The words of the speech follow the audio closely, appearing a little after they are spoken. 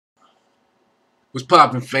What's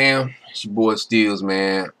poppin', fam? It's your boy Steels,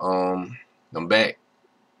 man. I'm back.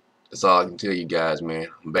 That's all I can tell you guys, man.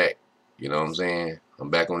 I'm back. You know what I'm saying? I'm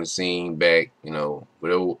back on the scene, back.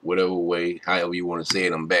 Whatever way, however you want to say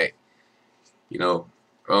it, I'm back. You know,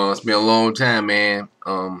 it's been a long time, man.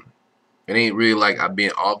 It ain't really like I've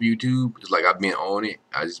been off YouTube. It's like I've been on it.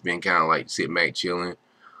 I just been kind of like sitting back, chilling,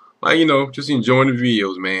 like just enjoying the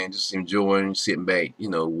videos, man. Just enjoying sitting back,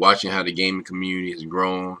 watching how the gaming community has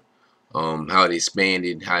grown, how it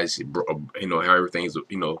expanded, how it's how everything's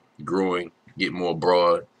growing, getting more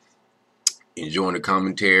broad, enjoying the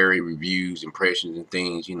commentary, reviews, impressions, and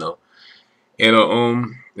things, and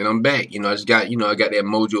I'm back. I just got I got that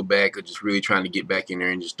mojo back of just really trying to get back in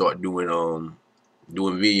there and just start doing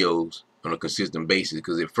videos on a consistent basis.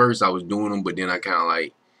 Because at first I was doing them, but then I kind of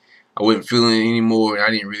like I wasn't feeling it anymore, and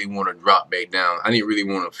I didn't really want to drop back down. I didn't really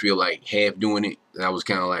want to feel like half doing it. And I was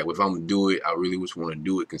kind of like, well, if I'm gonna do it, I really just want to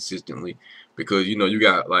do it consistently, because you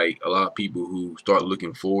got like a lot of people who start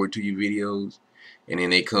looking forward to your videos, and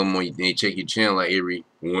then they come on, they check your channel like every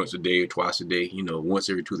once a day or twice a day, once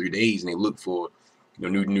every 2 or 3 days, and they look for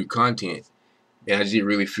new content. And I just didn't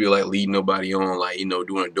really feel like leading nobody on, like,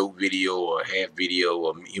 doing a dope video or a half video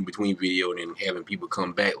or in between video, and then having people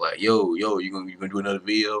come back like, yo, you gonna do another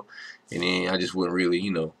video? And then I just wasn't really,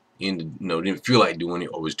 didn't feel like doing it,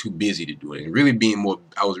 or was too busy to do it. And really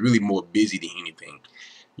I was really more busy than anything.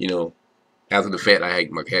 You know, After the fact I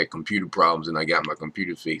had computer problems and I got my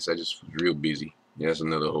computer fixed, I just was real busy. Yeah, that's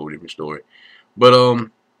another whole different story. But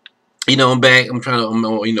I'm back. I'm trying to,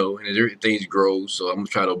 and as things grow, so I'm gonna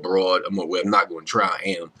try to broad. I'm not going to try. I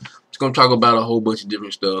am. It's gonna talk about a whole bunch of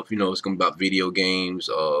different stuff. It's gonna be about video games,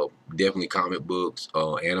 definitely comic books,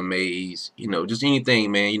 animes. Just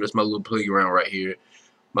anything, man. It's my little playground right here,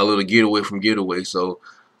 my little getaway from getaway. So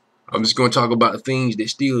I'm just gonna talk about the things that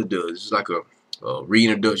Steel does. It's like a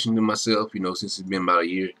reintroduction to myself. Since it's been about a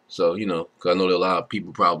year. So because I know that a lot of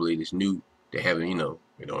people probably that's new. They haven't, they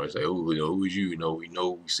say, oh, who is you?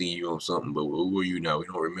 We see you on something, but who are you now? We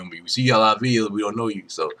don't remember you. We see y'all out videos, we don't know you.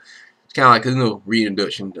 So it's kind of like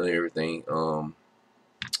reintroduction to everything.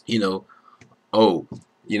 You know, oh,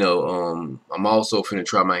 I'm also finna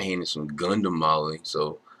try my hand in some Gundam modeling.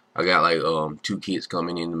 So I got like 2 kits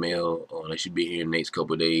coming in the mail. They should be here in the next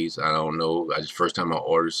couple of days. I don't know. First time I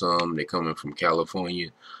ordered some. They're coming from California.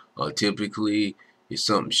 Typically, if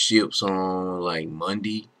something ships on like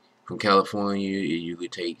Monday from California, it usually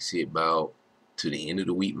takes it about to the end of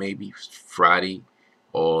the week, maybe Friday.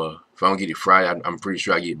 Or if I don't get it Friday, I'm pretty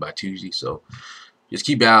sure I get it by Tuesday. So just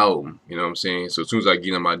keep it out. You know what I'm saying? So as soon as I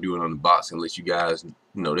get them, I do it on the box and let you guys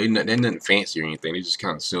they're nothing fancy or anything. They're just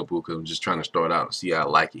kind of simple because I'm just trying to start out and see how I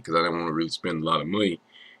like it, because I don't want to really spend a lot of money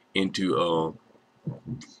into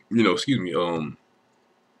excuse me,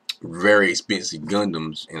 very expensive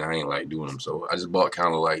Gundams, and I ain't like doing them. So I just bought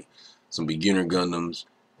kind of like some beginner Gundams,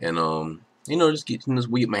 and just get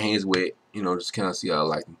my hands wet, just kind of see how I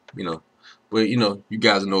like them, But you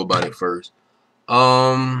guys know about it first.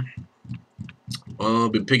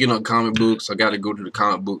 Been picking up comic books. I got to go to the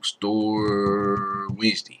comic book store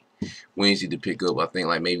Wednesday to pick up. I think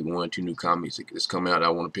like maybe 1 or 2 new comics that's coming out that I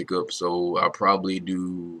want to pick up. So I'll probably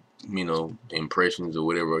do impressions or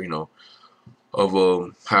whatever of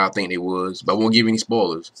how I think they was. But I won't give any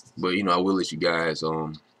spoilers. But I will let you guys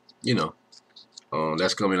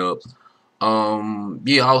that's coming up.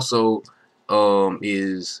 Yeah. Also,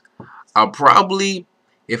 is I'll probably,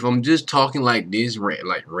 if I'm just talking like this,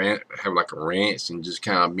 have like a rant and just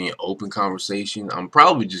kind of being open conversation, I'm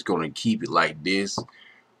probably just gonna keep it like this,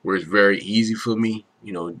 where it's very easy for me,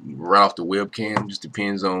 right off the webcam. Just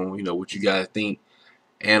depends on what you guys think,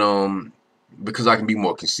 and because I can be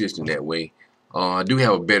more consistent that way. I do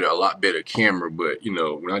have a lot better camera, but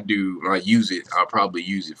when I use it, I'll probably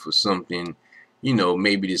use it for something,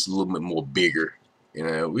 maybe just a little bit more bigger.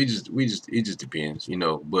 It just depends,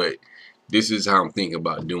 But this is how I'm thinking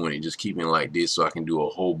about doing it, just keeping it like this, so I can do a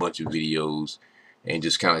whole bunch of videos and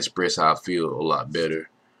just kind of express how I feel a lot better.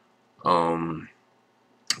 Um,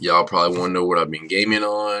 Y'all probably want to know what I've been gaming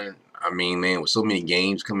on. I mean, man, with so many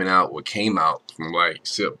games coming out, what came out from like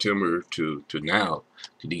September to now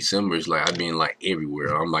to December, it's like I've been like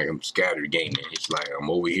everywhere. I'm scattered gaming. It's like I'm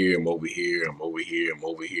over here, I'm over here, I'm over here, I'm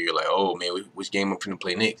over here. Like, oh man, which game I'm finna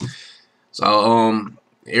play next? So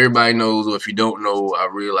everybody knows, or if you don't know, I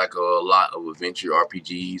really like a lot of adventure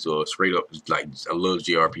RPGs, or straight up like I love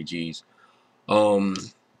JRPGs. Um,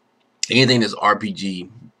 Anything that's RPG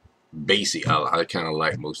basic, I kind of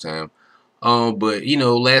like most time. But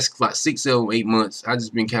last like 6, 7, 8 months, I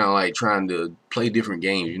just been kind of like trying to play different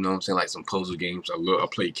games. You know what I'm saying? Like some puzzle games. I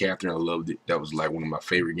played Captain. I loved it. That was like one of my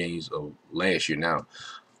favorite games of last year. Now,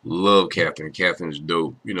 Love Catherine. Catherine's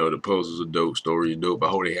dope. You know, the posters are dope, stories dope. I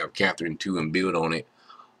hope they have Catherine 2 and build on it.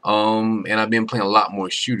 And I've been playing a lot more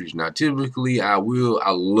shooters now. Typically, I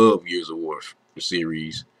love Gears of War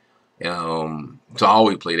series. So I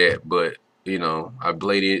always play that. But you know, I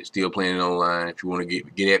played it, still playing it online. If you want to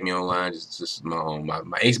get at me online, just my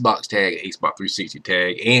Xbox tag, Xbox 360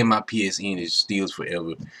 tag, and my PSN is Steals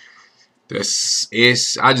Forever. I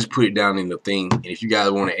just put it down in the thing, and if you guys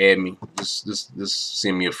want to add me, just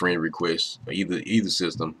send me a friend request, either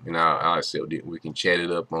system, and I'll accept it. We can chat it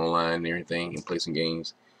up online and everything, and play some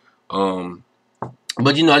games. Um,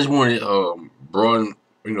 but you know, I just want to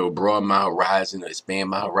broaden my horizon, expand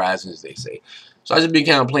my horizons, they say. So I just been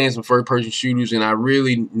kind of playing some first-person shooters, and I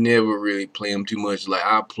really never really play them too much. Like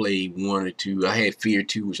I played one or two. I had Fear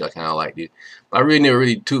 2, which I kind of liked it. But I really never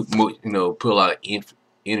really took much, put a lot of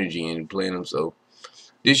energy in playing them. So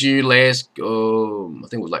this year, I think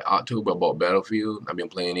it was like October, I bought Battlefield. I've been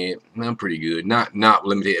playing it, and I'm pretty good. Let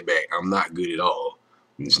me take it back. I'm not good at all.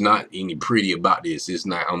 It's not any pretty about this. It's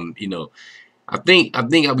not. I think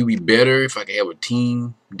I would be better if I could have a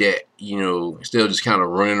team that, instead of just kind of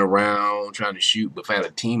running around trying to shoot. But if I had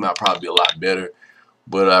a team, I'd probably be a lot better.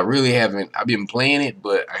 But I really haven't. I've been playing it,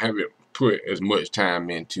 but I haven't put as much time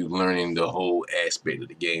into learning the whole aspect of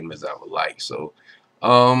the game as I would like. So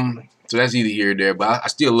that's either here or there. But I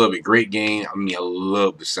still love it. Great game. I mean, I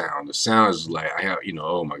love the sound. The sound is like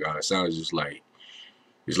oh my god, the sound is just like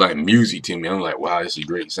it's like music to me. I'm like, wow, this is a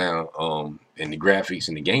great sound. And the graphics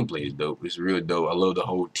and the gameplay is dope. It's really dope. I love the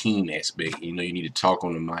whole team aspect. You need to talk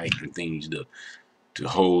on the mic and things to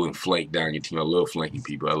hold and flank down your team. I love flanking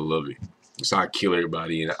people. I love it. So I kill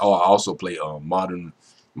everybody. And I also play Modern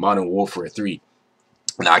Warfare 3.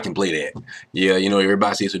 Now I can play that. Yeah,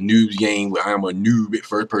 everybody says it's a noobs game. But I am a noob at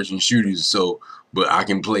first-person shooters, but I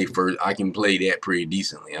can play that pretty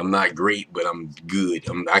decently. I'm not great, but I'm good.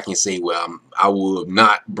 I can say, well, I will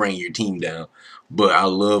not bring your team down, but I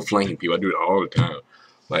love flanking people. I do it all the time.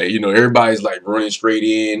 Like, everybody's like running straight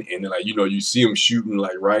in, and then you see them shooting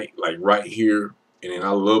like right here, and then I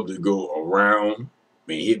love to go around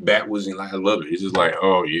and hit backwards, and I love it. It's just like,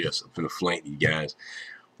 oh yes, I'm gonna flank these guys.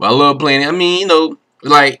 But I love playing it. I mean,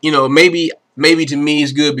 maybe to me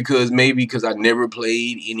it's good because I never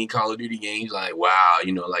played any Call of Duty games. Like, wow,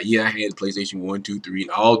 yeah, I had PlayStation 1, 2, 3,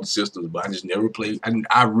 and all the systems, but I just never played.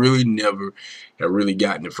 I really never have really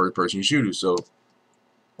gotten the first person shooter. So,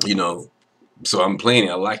 you know, so I'm playing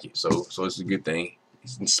it. I like it. So it's a good thing.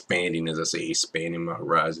 It's expanding, as I say, expanding my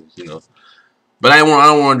horizons. But I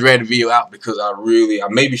don't want to drag the video out because I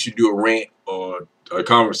maybe should do a rant or a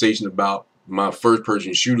conversation about my first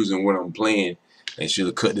person shooters and what I'm playing, and should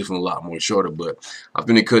have cut this one a lot more shorter. But I'm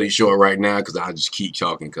gonna cut it short right now because I just keep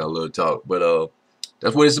talking because I love to talk. But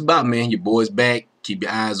that's what it's about, man. Your boy's back. Keep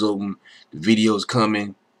your eyes open. The video's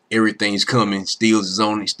coming. Everything's coming. Steals is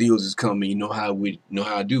on it. Steals is coming. You know how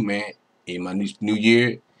I do, man. In my new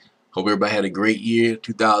year. Hope everybody had a great year.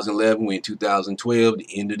 2011, we're in 2012.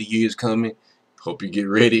 The end of the year is coming. Hope you get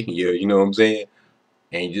ready. Yeah, you know what I'm saying?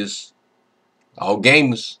 And just all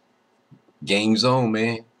gamers. Games on,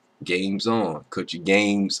 man. Games on. Cut your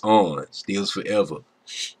games on. Steals forever.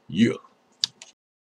 Yeah.